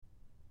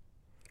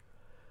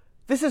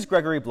This is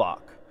Gregory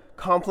Block,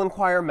 Compline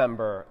Choir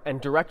member and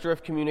Director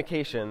of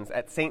Communications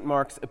at St.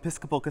 Mark's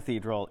Episcopal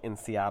Cathedral in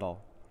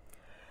Seattle.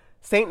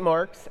 St.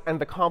 Mark's and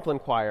the Compline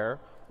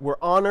Choir were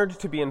honored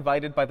to be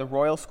invited by the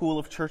Royal School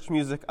of Church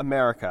Music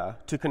America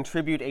to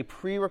contribute a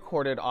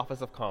pre-recorded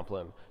Office of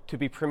Compline to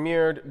be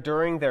premiered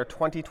during their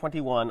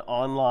 2021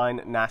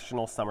 online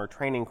National Summer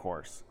Training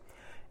course,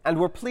 and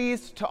we're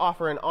pleased to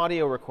offer an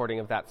audio recording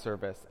of that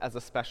service as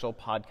a special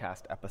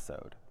podcast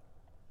episode.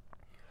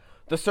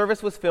 The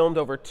service was filmed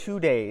over 2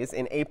 days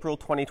in April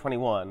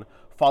 2021,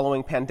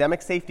 following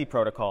pandemic safety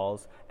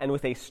protocols and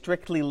with a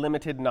strictly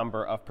limited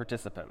number of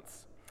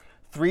participants.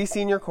 3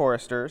 senior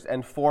choristers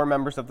and 4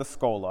 members of the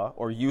Schola,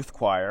 or youth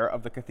choir,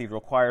 of the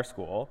Cathedral Choir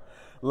School,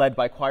 led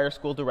by choir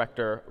school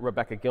director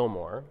Rebecca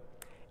Gilmore.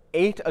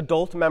 8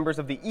 adult members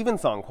of the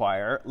Evensong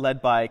Choir,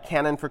 led by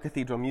Canon for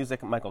Cathedral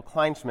Music Michael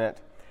Kleinschmidt,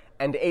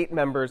 and 8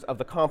 members of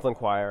the Compline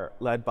Choir,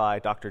 led by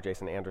Dr.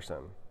 Jason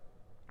Anderson.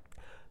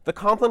 The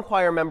Compline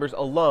Choir members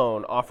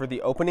alone offer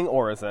the opening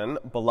orison,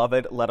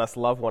 Beloved, Let Us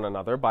Love One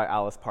Another, by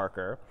Alice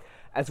Parker,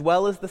 as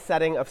well as the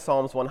setting of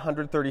Psalms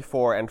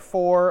 134 and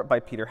 4 by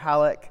Peter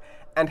Halleck,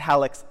 and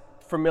Halleck's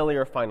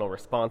familiar final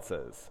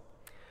responses.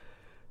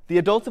 The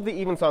adults of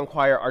the Evensong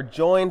Choir are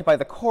joined by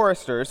the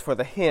choristers for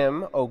the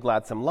hymn, O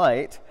Gladsome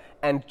Light,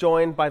 and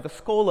joined by the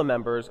Schola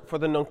members for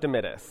the Nunc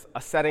Dimittis,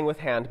 a setting with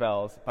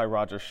handbells by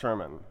Roger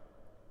Sherman.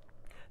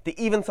 The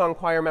Evensong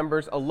Choir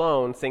members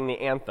alone sing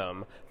the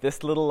anthem,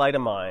 This Little Light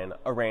of Mine,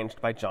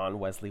 arranged by John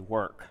Wesley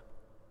Work.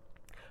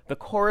 The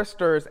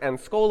choristers and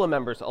Schola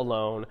members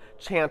alone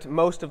chant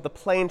most of the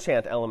plain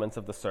chant elements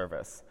of the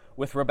service,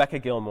 with Rebecca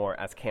Gilmore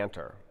as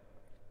cantor.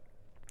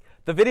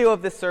 The video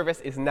of this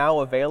service is now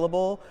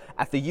available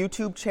at the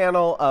YouTube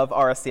channel of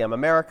RSCM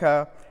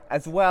America,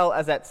 as well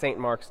as at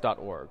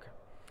stmarks.org.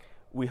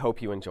 We hope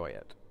you enjoy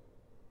it.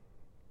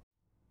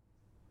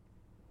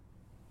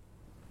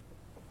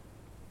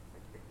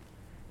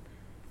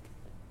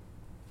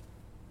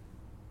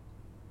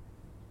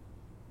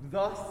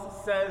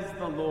 Thus says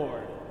the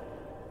Lord,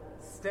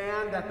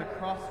 stand at the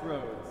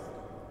crossroads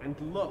and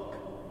look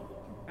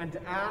and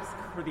ask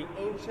for the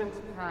ancient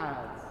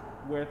paths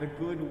where the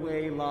good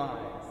way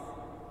lies,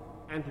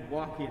 and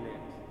walk in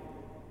it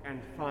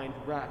and find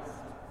rest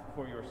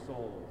for your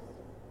souls.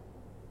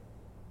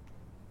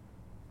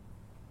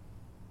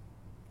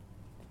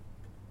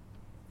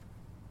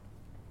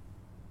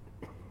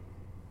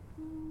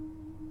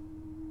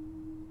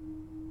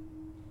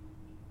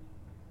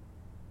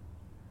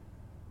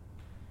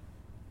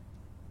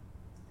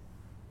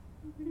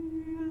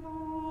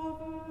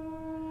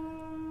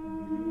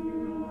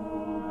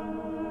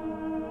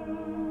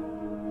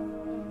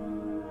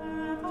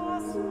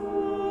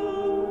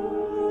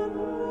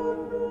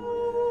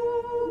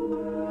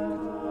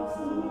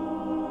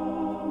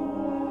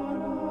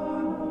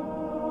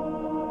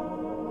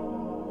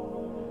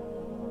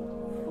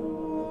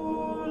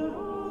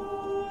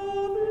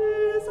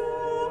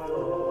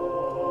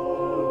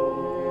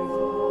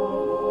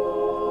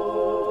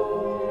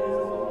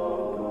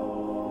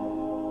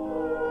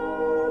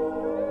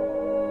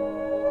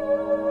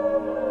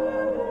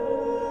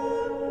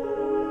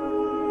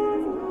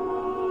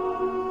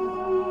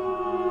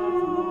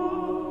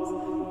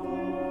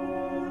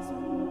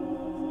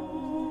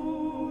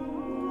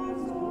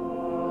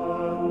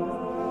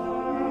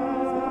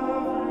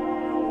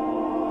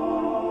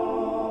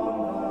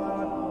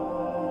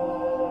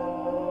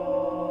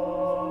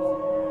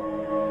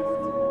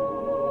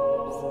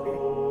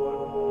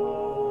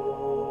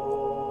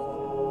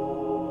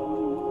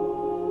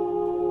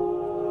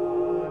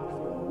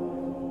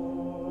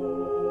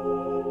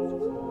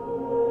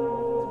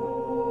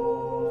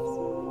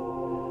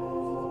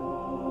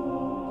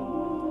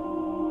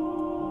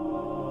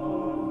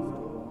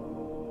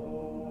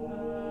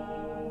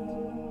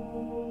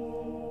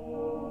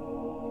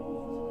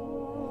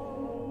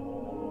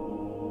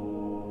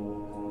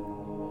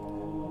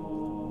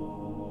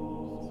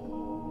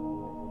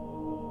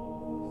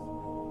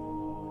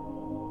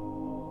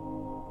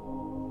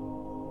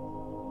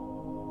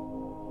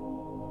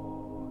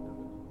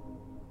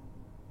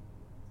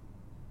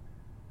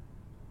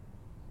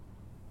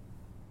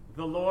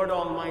 The Lord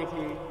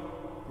Almighty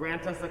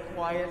grant us a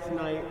quiet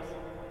night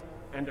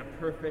and a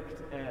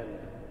perfect end.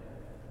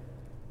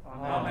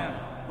 Amen.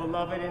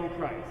 Beloved in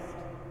Christ,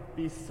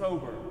 be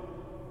sober,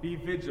 be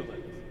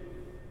vigilant,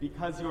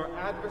 because your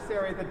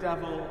adversary the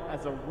devil,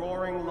 as a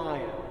roaring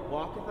lion,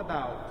 walketh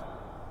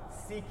about,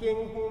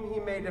 seeking whom he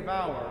may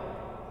devour.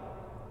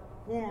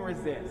 Whom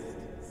resist,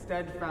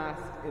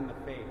 steadfast in the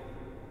faith.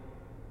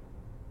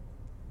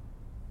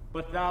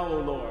 But thou, O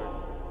Lord,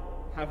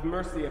 have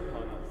mercy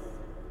upon us.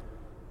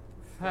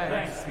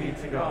 Thanks be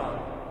to God.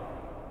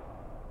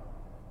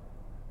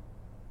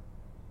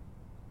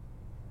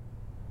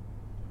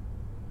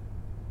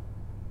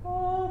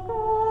 O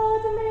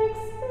God, make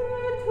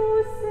speed to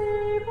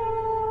save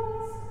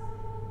us.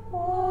 O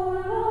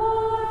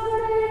Lord,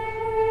 make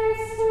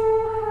haste to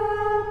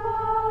help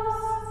us.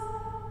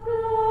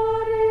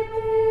 Glory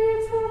be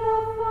to the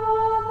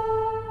Father,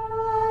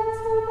 and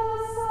to the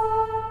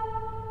Son,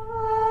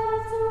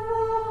 and to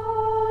the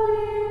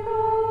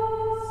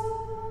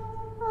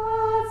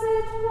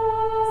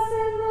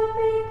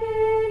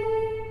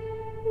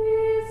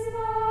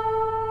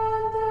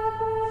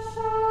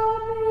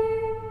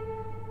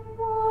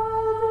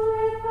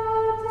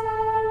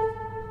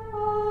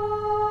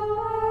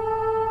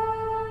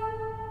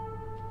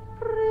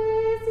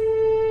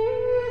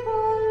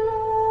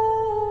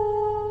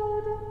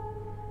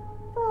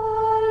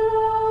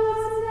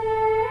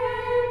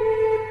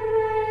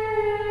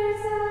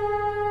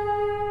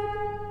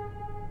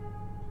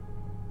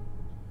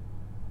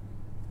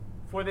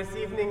For this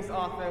evening's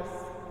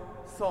office,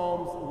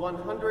 Psalms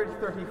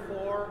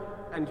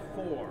 134 and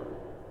 4,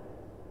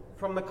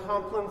 from the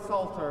Compline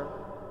Psalter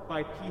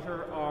by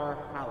Peter R.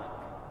 Halleck.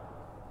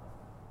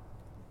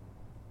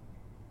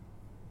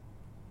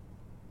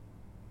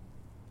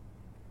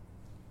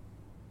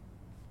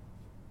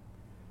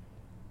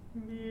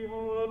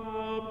 Behold,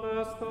 now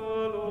bless the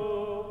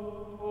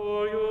Lord,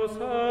 all you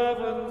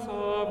servants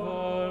of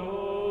the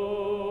Lord.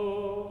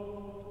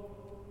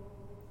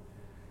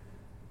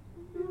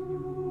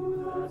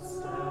 You that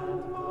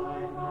stand by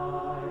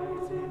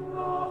night in the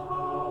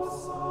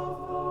house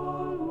of the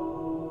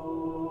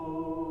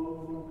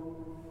Lord,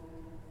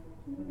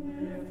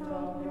 lift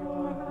up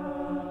your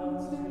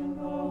hands in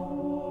the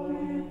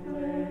holy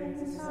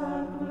place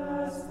and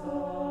bless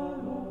the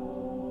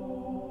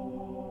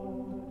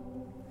Lord.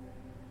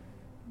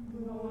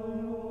 The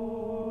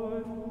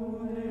Lord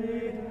who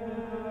made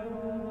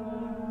heaven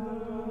and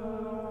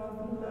earth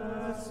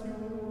bless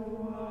you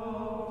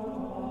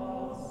out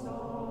of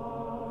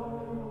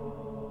Zion.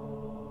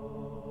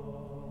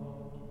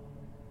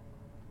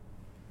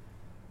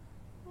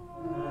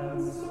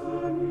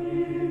 Answer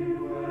me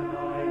when I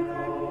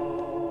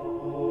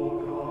call, O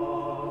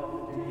God,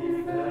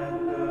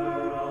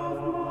 defender of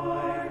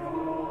my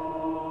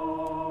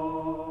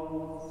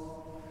cause.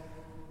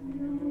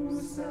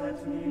 You set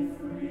me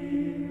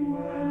free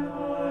when I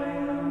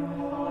am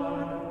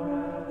hard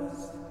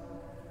pressed.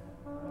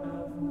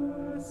 Have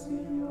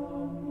mercy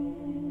on me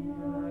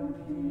and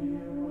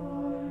hear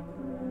my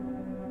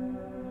prayer.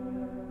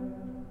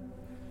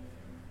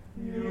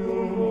 You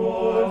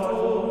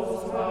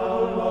mortals, how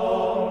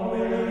long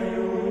will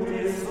you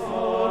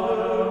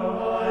dishonor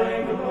my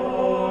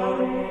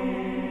glory?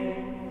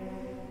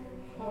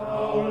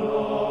 How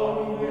long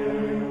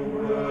will you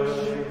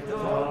worship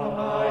dumb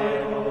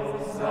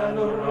idols and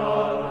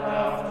run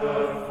after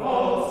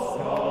false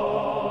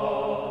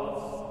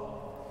gods?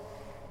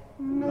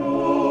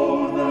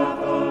 Know that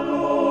the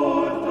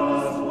Lord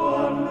does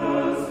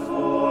wonders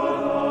for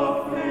the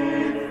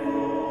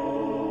faithful.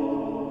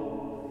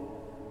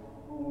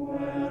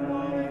 When I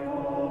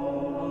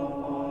call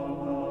upon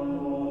the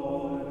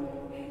Lord,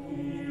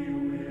 He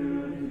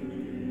will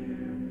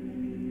hear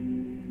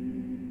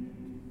me.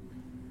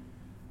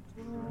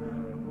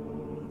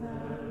 Tremble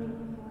then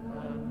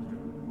and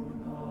do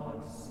not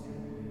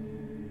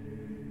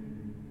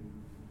sin.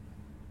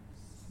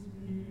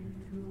 Speak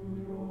to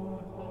your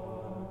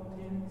heart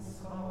in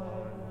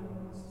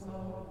silence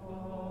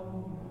upon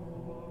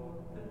your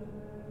bed.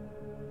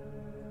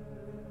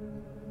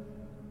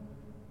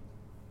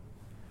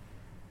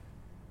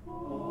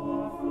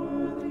 Offer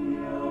the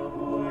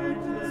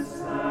appointed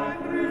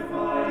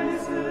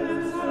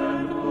sacrifices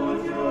and put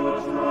your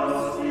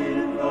trust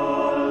in the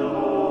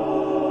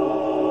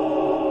Lord.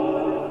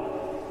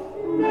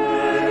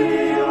 Many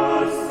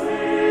are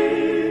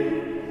saying,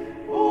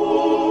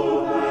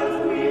 "Oh, that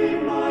we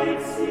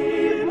might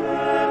see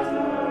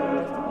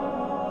better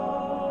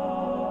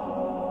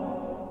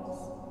times."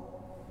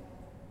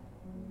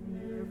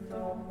 Lift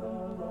up the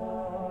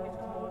light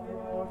of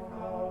your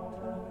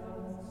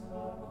countenance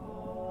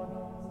upon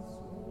us, O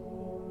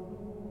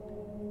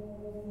Lord.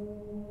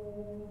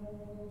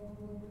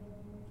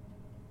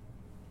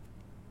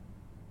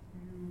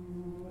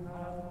 You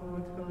have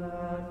put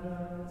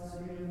gladness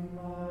in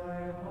my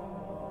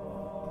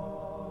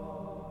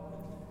heart,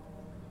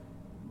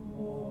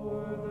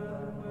 more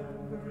than when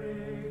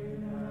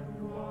grain and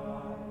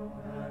wine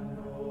and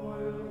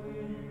oil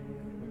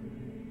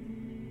increase.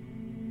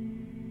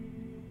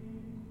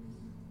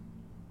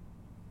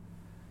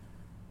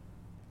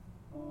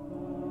 I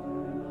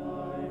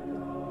lie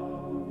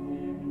down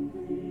in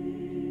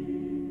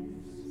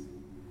peace.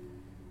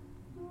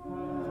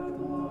 At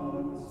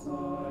once I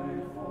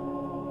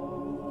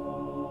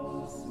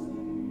fall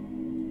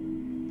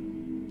asleep.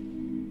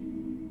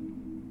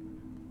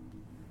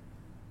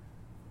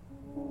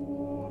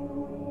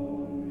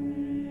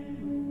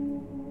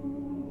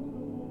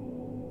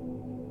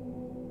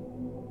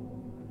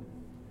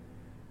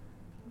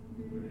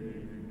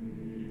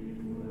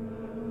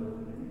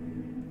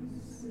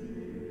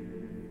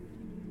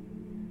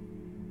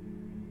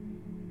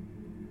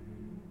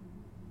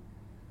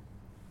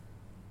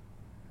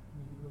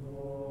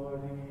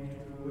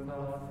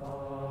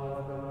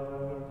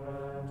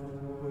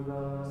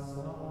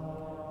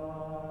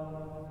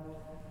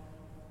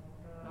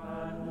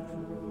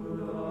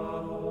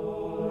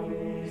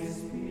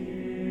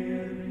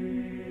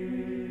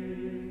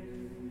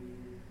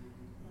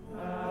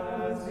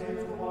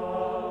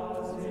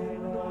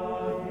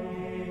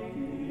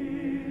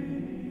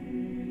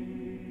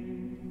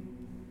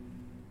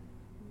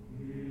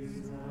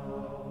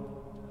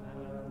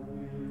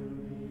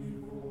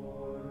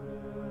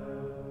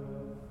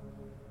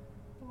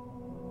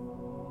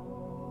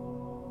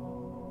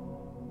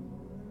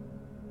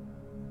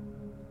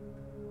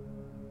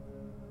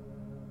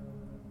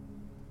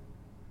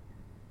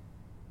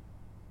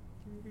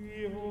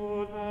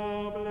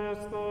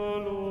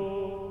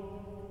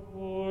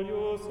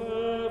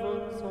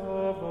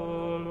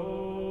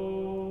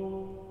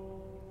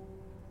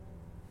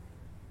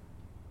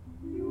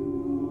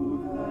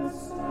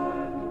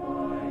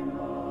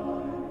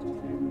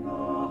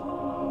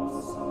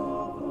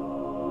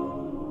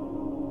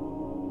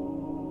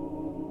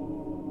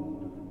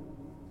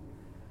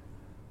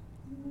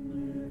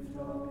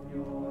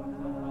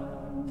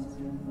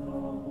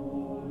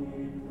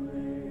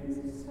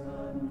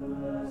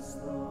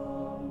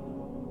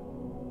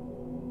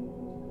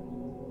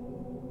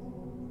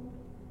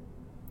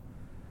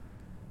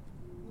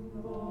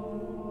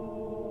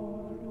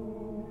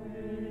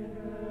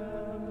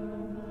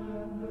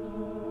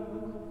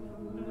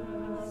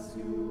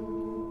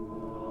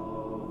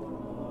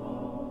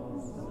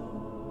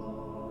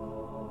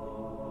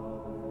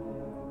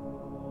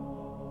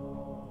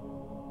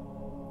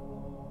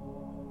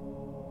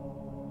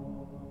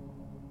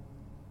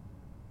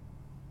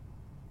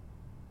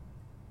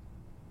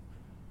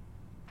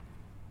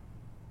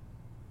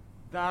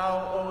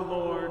 Thou, O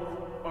Lord,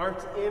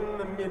 art in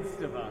the midst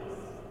of us,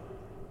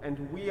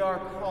 and we are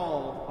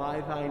called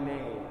by thy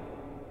name.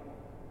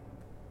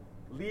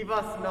 Leave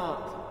us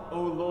not,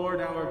 O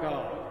Lord our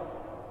God.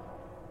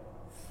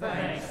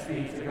 Thanks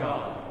be to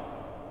God.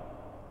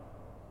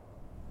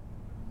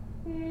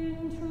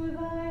 Into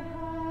thy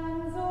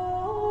hands, O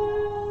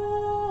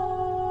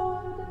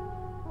Lord,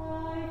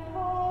 I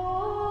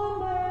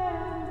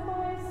commend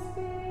my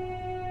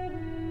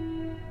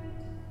spirit.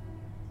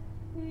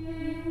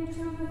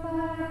 Into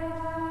thy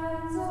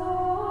hands, O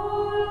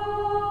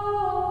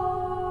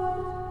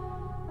Lord,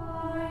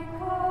 I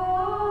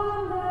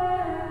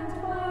commend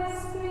my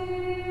spirit.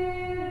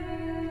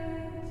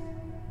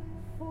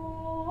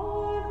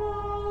 For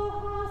thou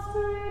hast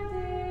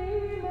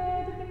redeemed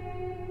me,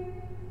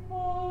 O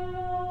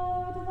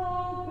Lord,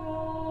 thou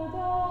God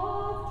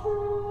of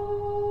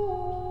truth.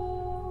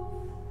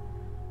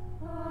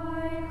 I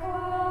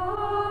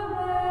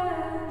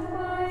commend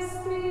my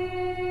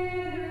spirit.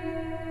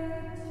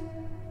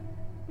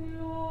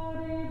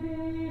 Glory be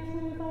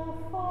to the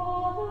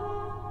Father,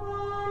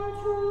 and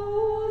to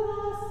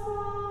the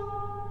Son,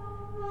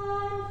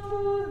 and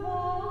to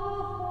the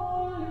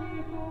Holy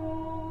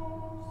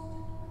Ghost.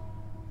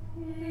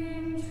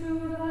 Into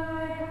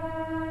thy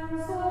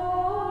hands, O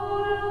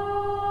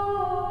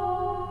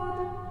Lord,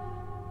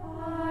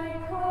 I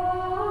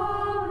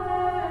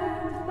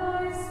commend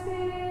my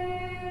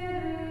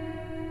spirit.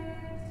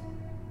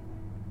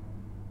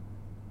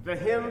 The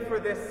hymn for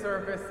this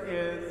service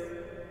is,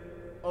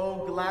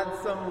 O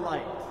Gladsome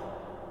Light.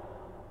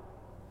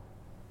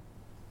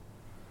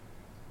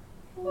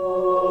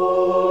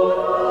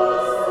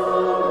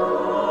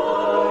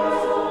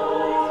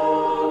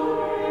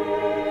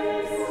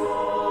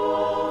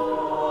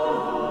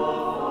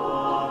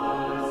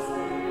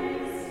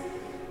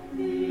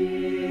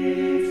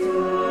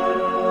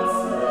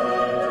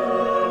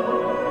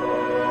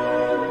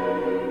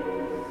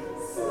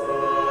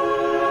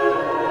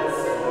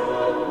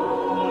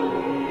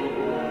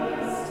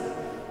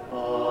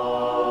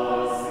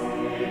 Our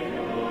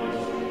Savior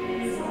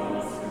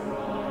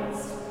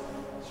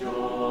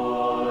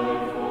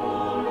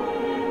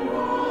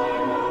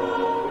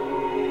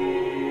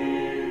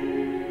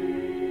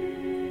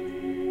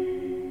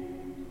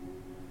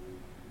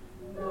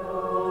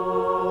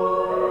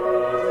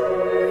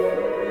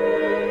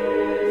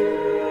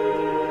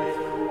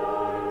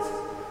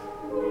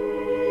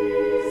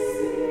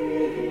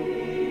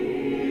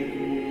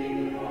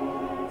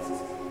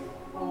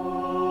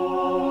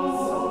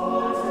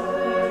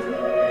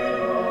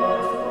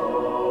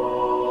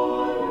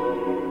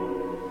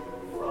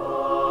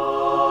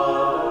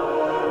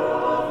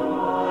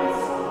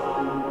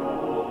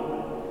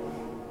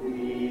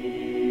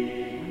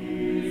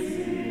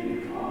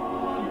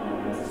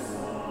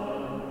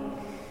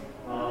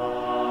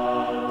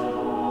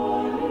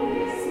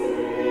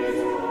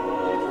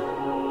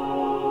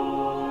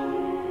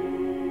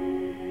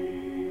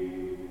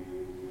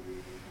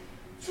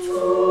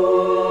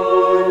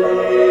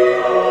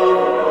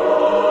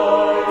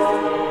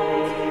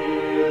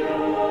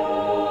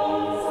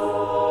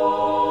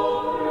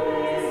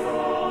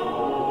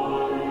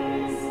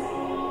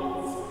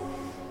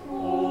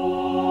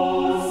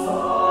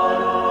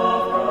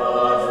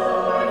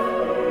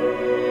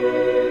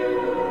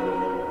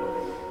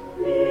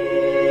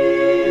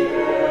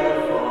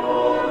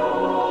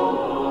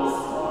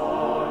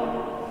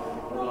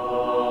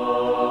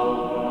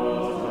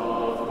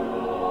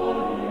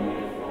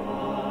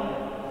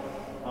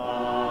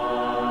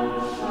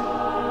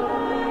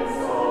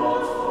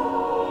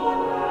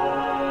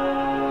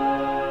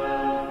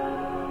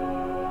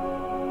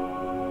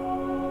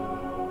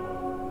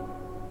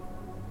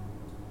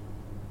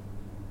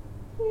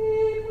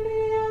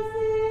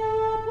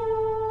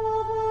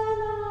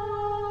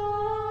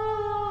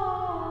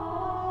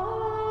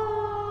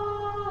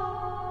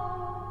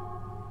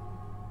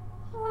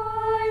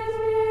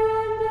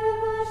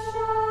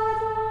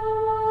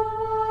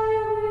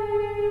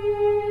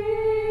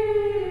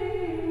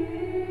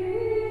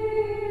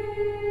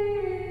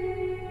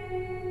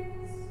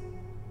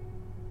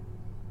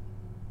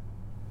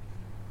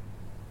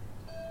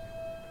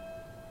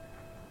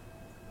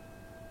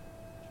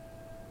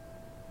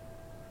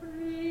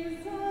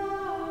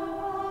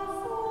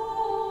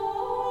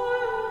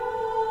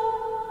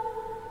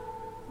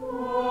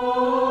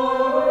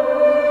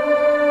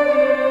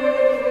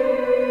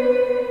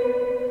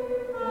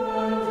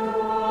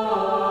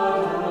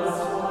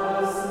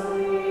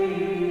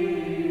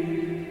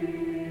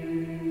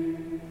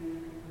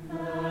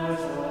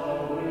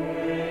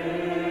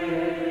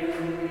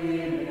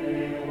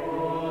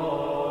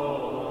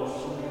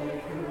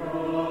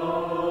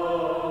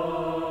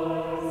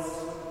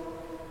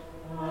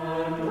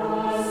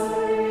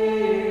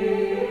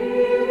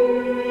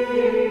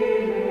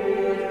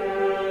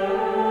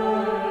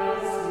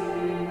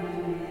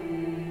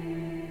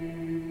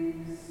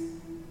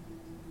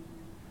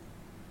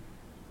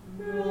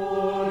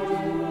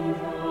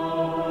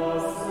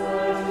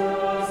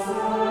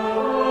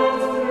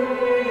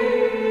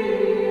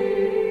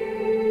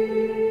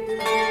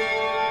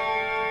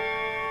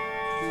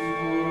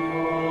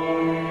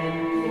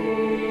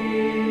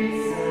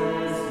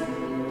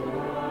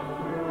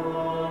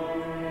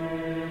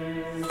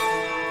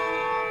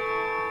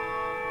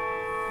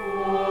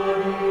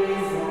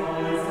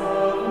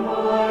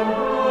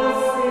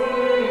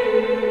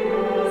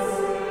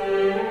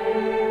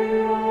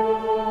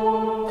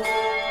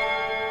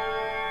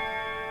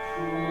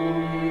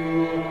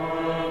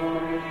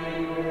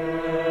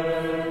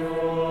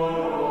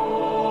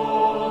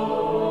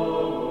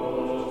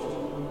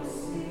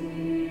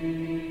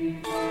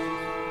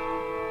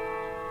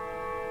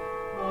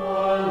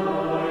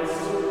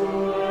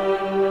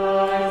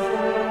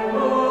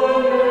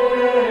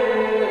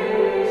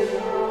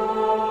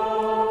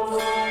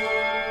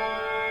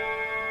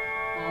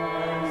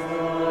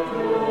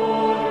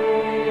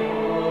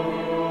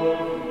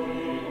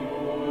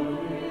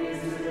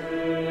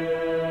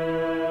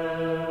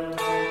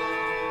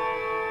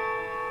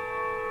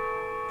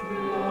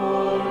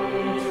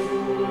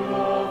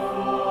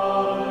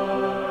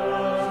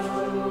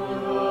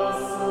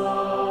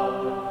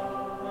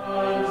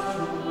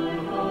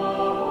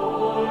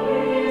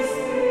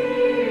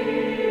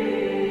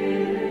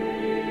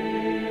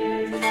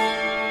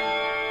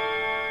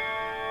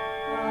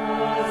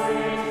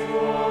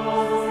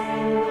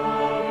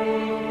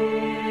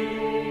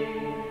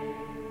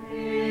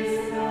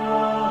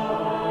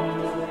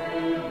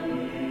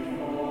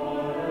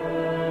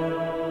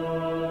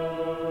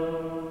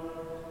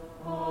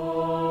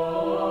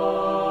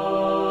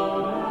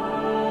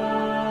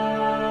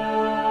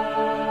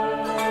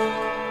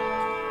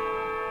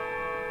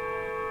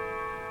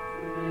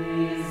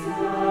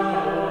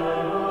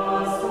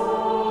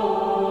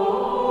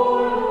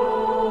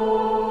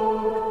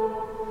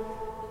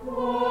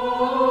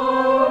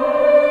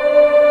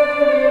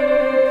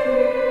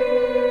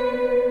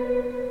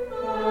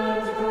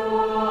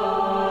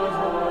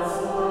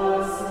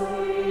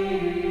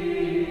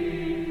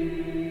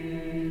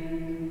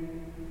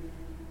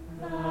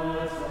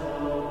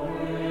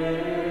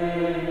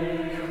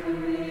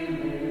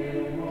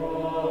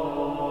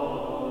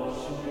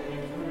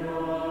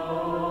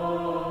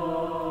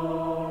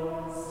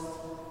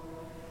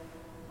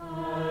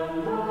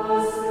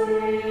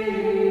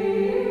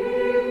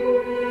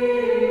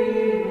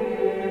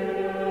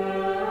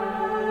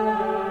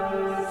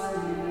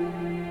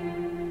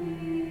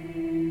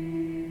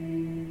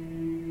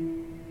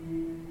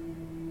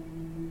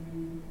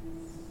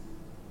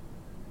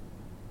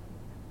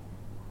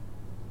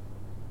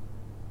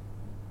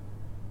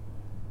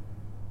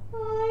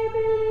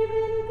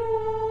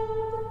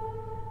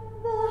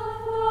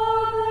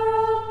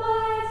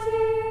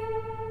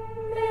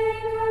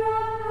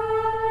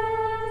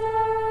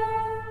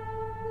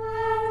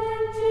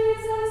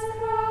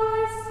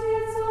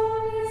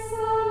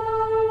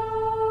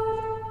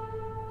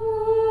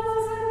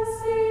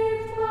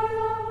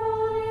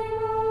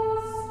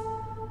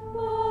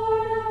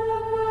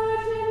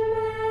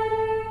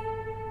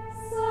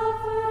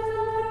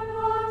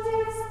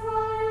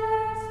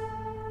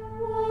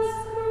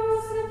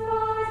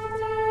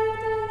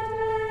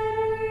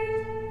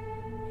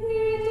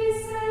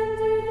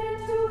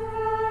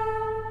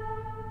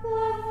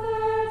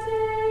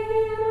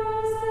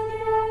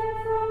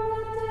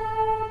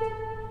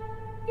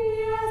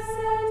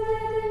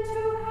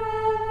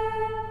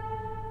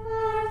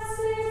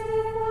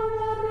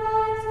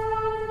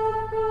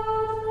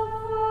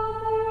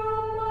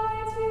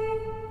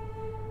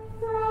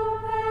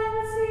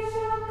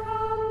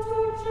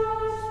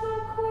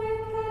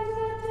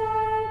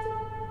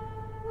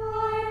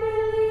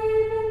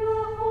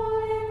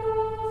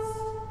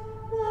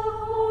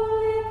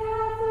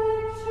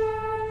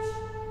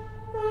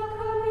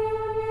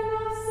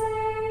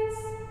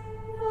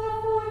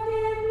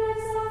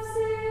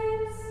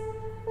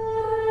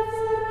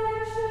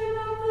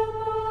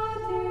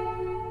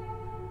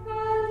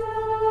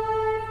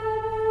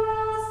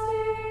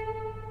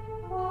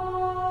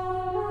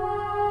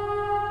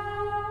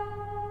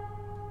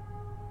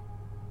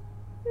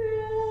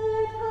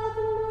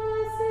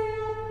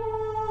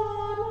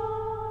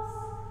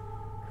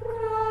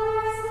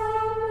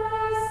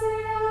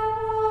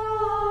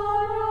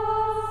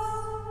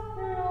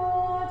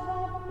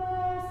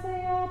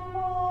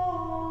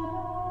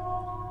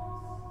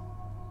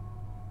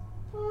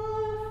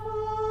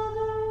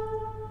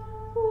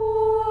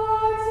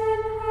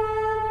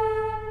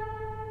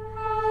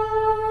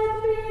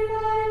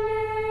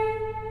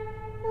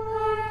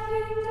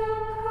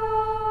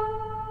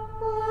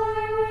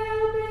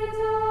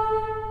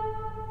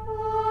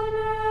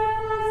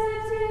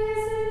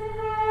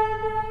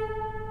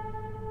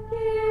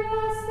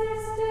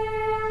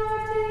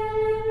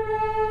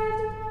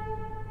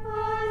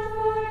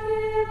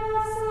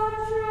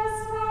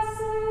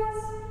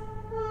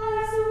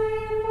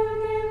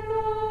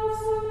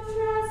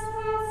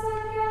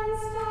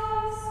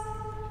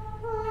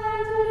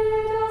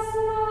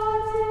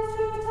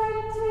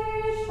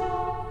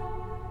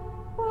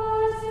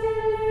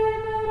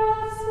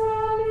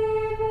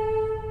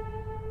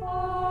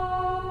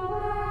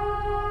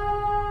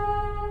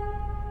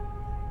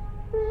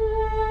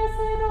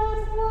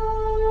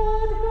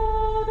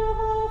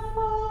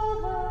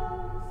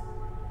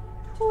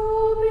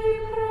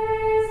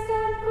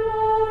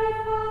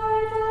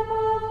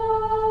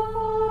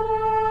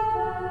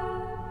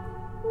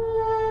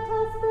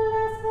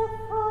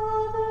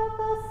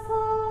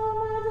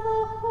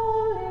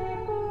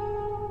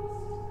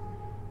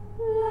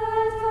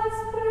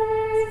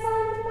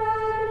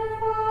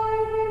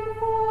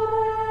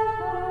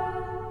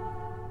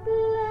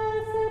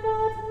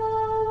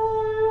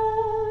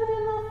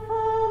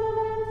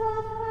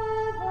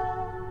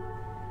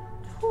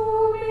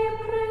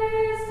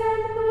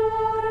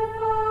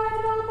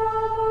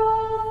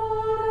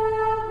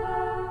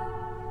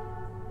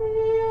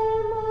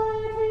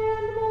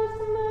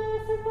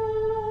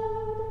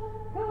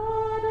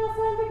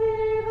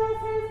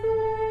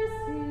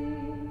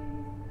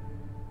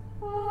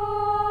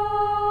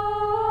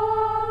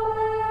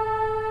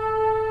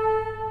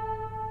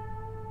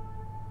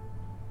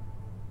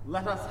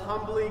Let us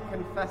humbly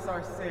confess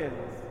our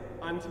sins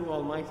unto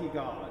Almighty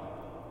God.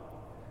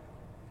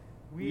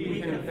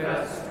 We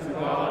confess to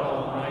God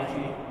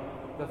Almighty,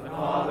 the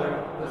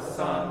Father, the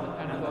Son,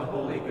 and the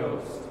Holy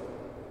Ghost,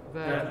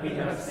 that we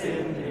have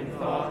sinned in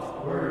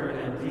thought, word,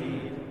 and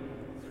deed,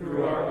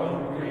 through our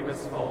own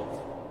grievous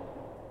fault.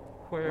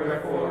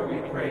 Wherefore we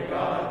pray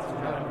God to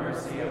have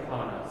mercy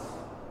upon us.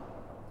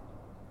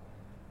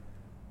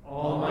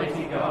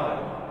 Almighty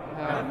God,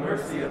 have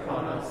mercy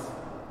upon us.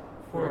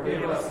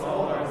 Forgive us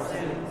all our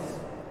sins,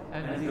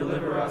 and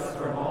deliver us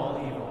from all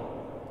evil.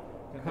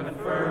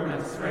 Confirm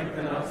and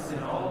strengthen us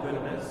in all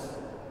goodness,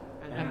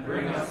 and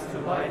bring us to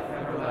life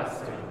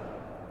everlasting.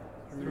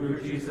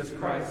 Through Jesus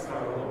Christ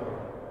our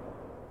Lord.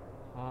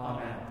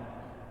 Amen.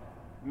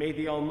 May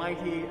the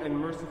Almighty and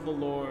merciful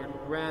Lord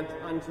grant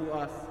unto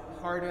us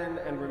pardon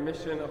and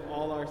remission of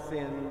all our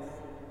sins,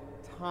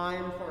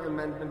 time for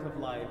amendment of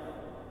life,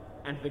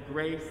 and the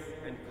grace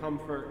and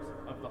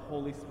comfort of the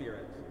Holy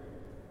Spirit.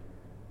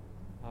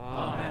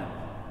 Amen.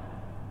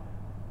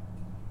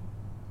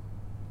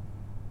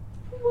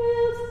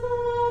 Wilt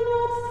thou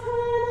not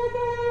turn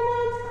again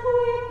and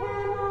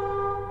quicken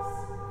us,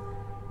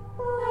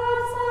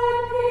 that thy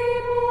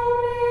people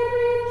may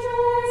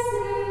rejoice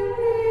in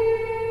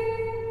thee?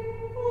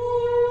 O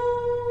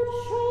Lord,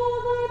 show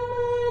thy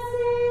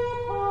mercy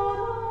upon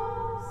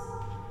us,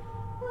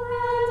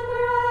 and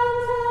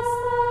grant us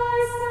thy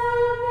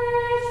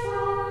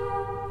salvation.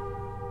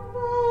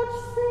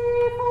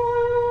 Vouchsafe, O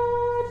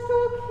Lord, to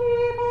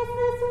keep us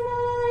this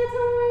night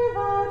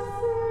without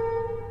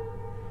sin.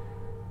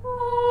 O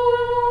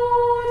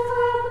Lord,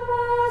 have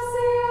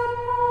mercy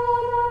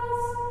upon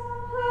us.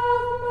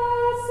 Have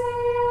mercy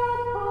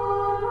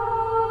upon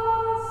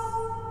us.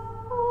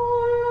 O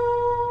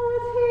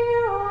Lord,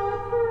 hear our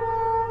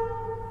prayer,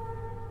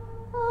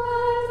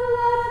 and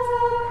let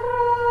our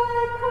cry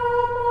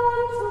come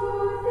unto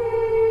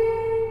thee.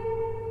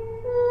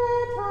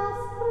 Let us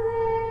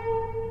pray.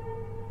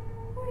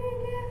 We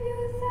give you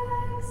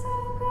thanks, O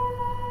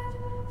God,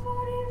 for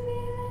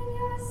revealing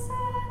your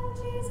Son,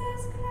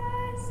 Jesus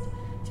Christ,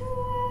 to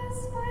us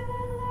by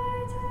the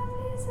light of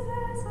his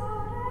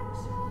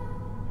resurrection.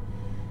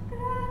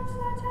 Grant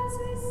that as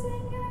we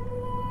sing your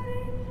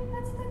glory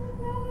at the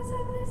close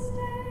of this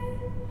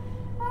day,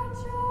 our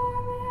joy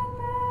may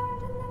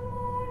abound in the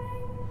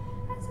morning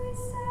as we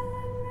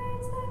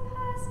celebrate the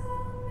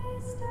Paschal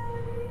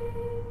mystery.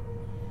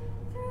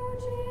 Through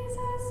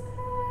Jesus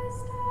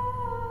Christ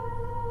our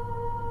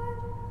Lord.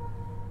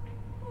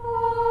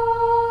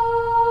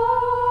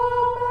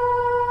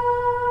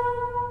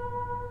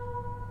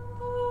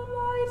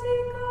 Almighty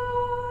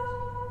God,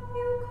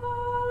 you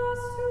call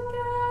us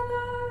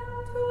together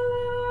to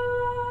live our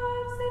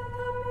lives in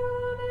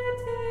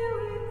community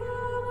with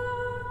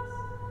others.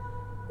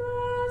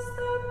 Bless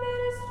the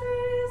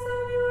ministries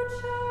of your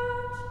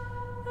church,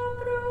 that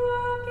through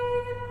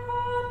working in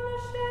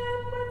partnership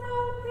with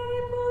all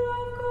people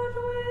of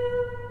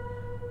goodwill,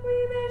 we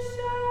may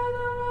share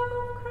the love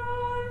of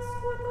Christ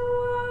with the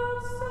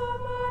world so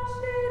much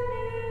in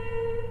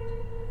need.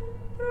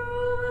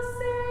 Through the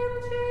same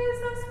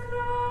Jesus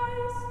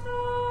Christ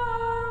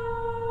our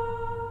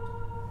Lord.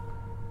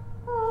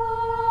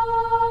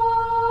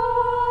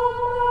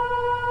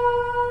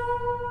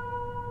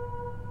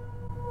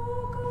 O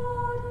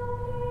God of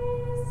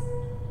peace,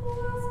 who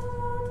hast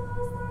taught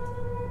us that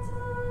in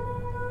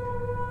returning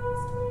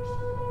unrest we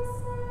shall be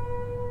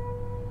saved,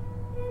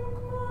 in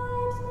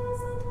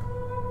quietness and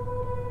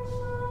confidence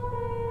shall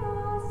be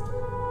our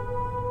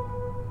strength.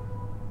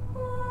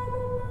 By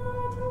the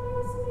light of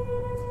your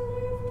Spirit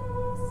lift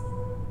us,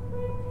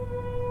 we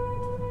pray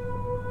unto your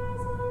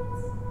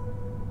presence,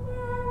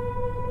 where we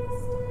may be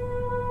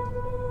still and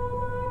know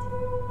that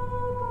you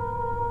are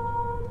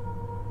God.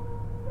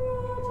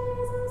 Through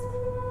Jesus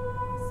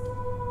Christ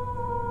our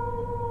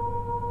Lord.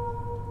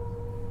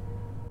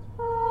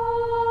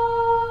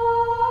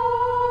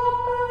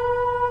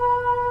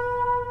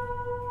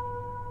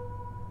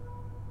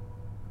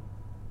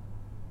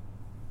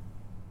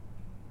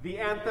 The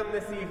anthem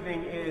this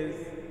evening is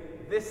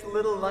This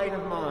Little Light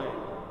of Mine,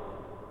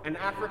 an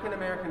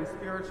African-American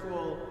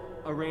spiritual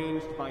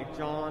arranged by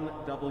John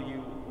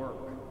W.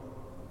 Work.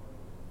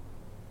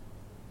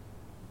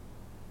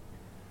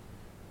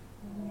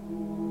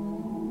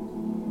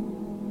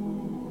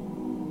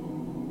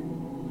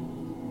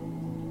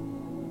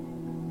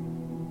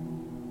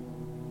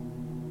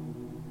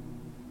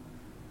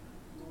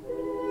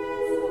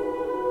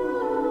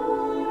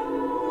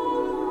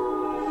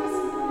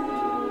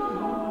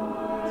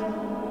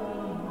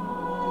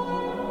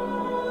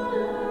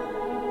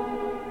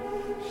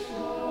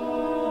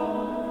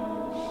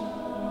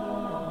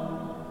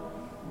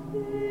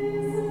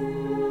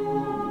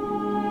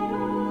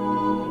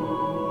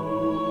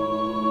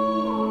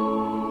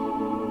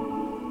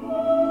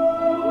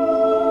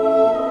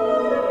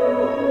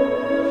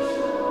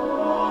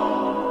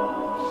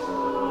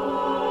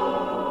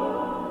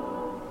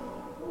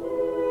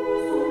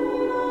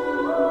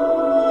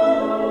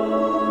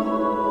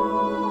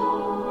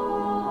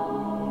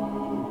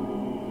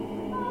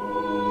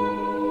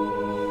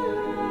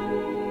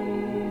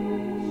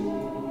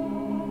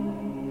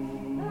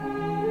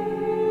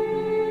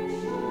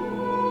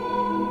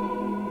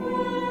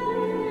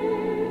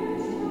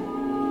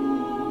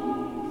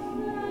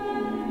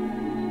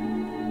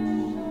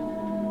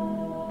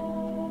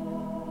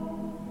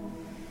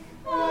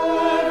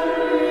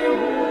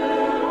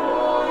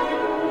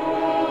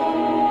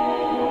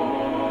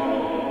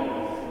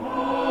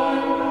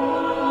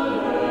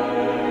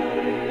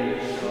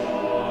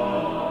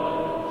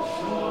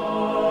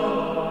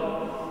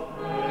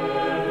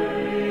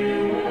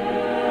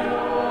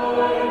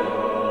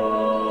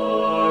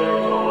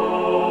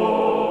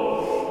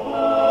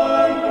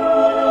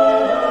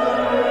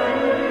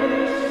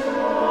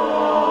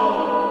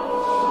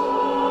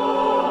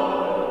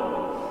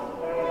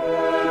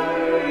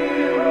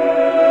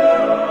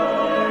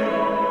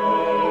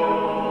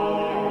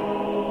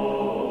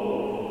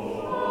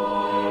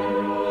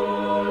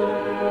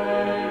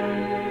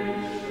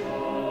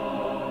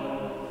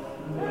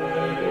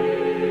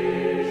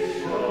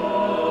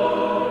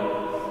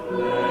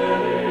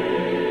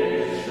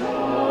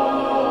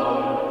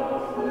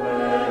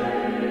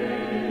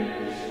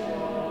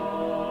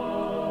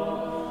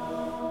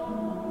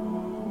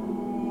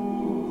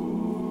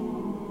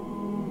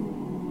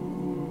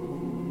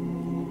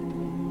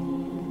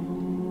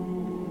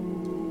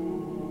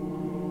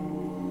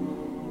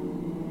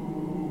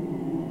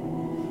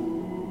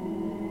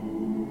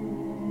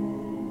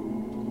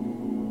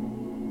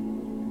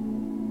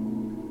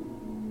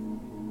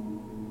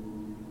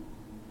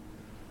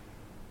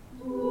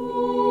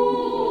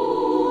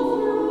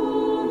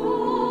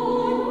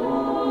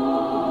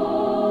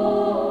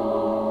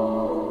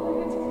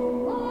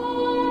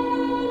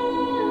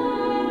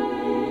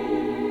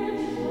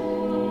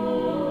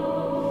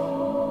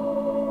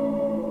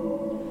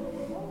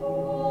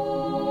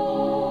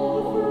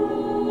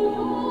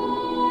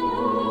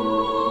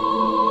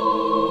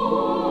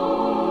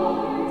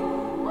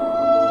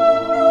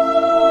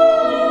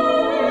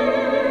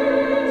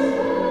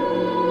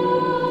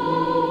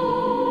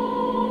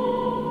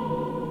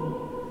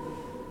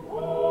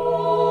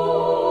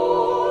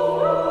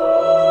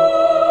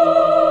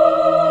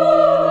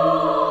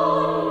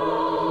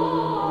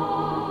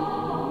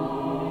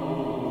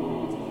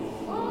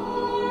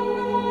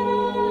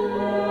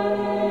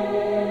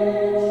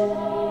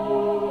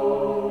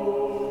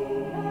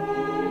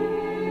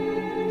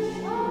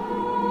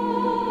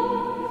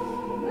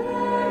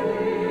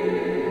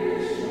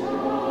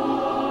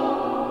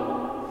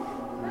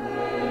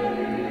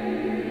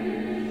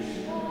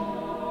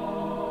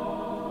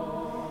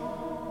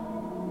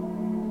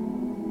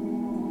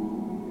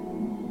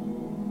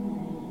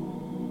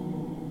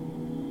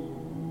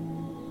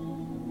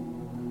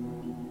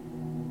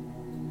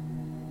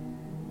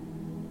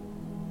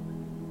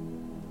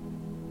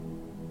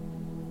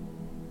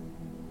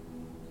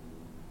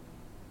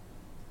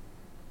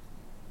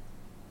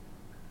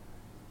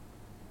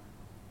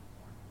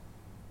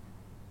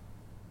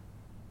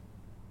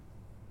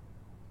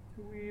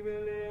 We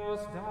will lay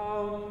us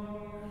down in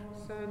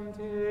peace and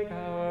take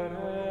our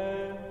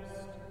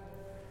rest.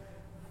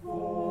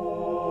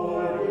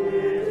 For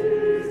it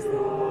is the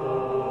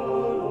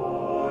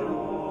Lord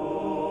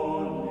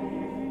only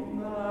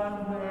that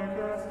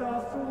maketh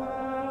us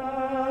dwell.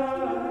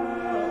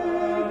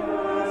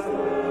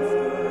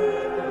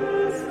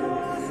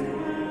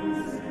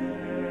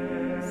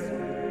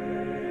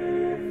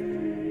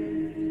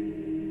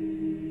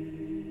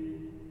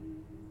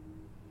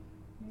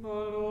 The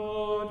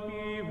Lord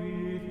be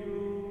with you,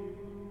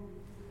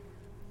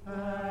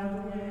 and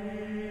with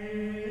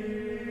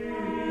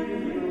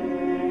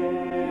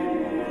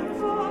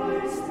thy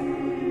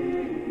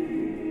spirit.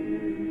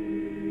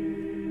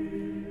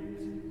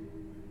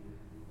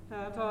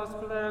 Let us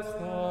bless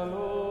the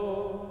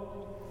Lord.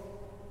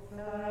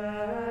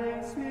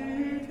 Thanks be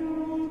to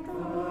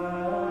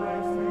God.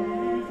 Thanks be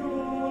to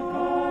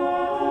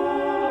God.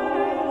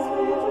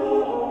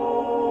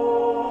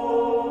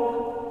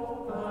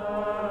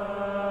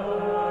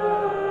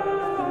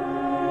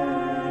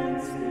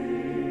 Thanks be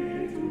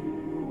to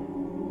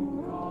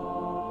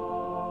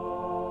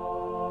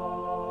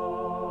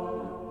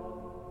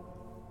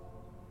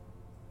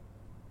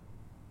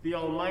The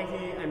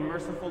Almighty and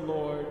merciful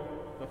Lord,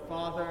 the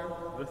Father,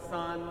 the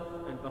Son,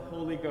 and the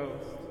Holy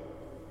Ghost,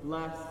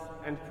 bless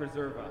and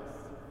preserve us.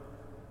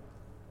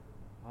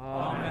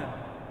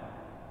 Amen.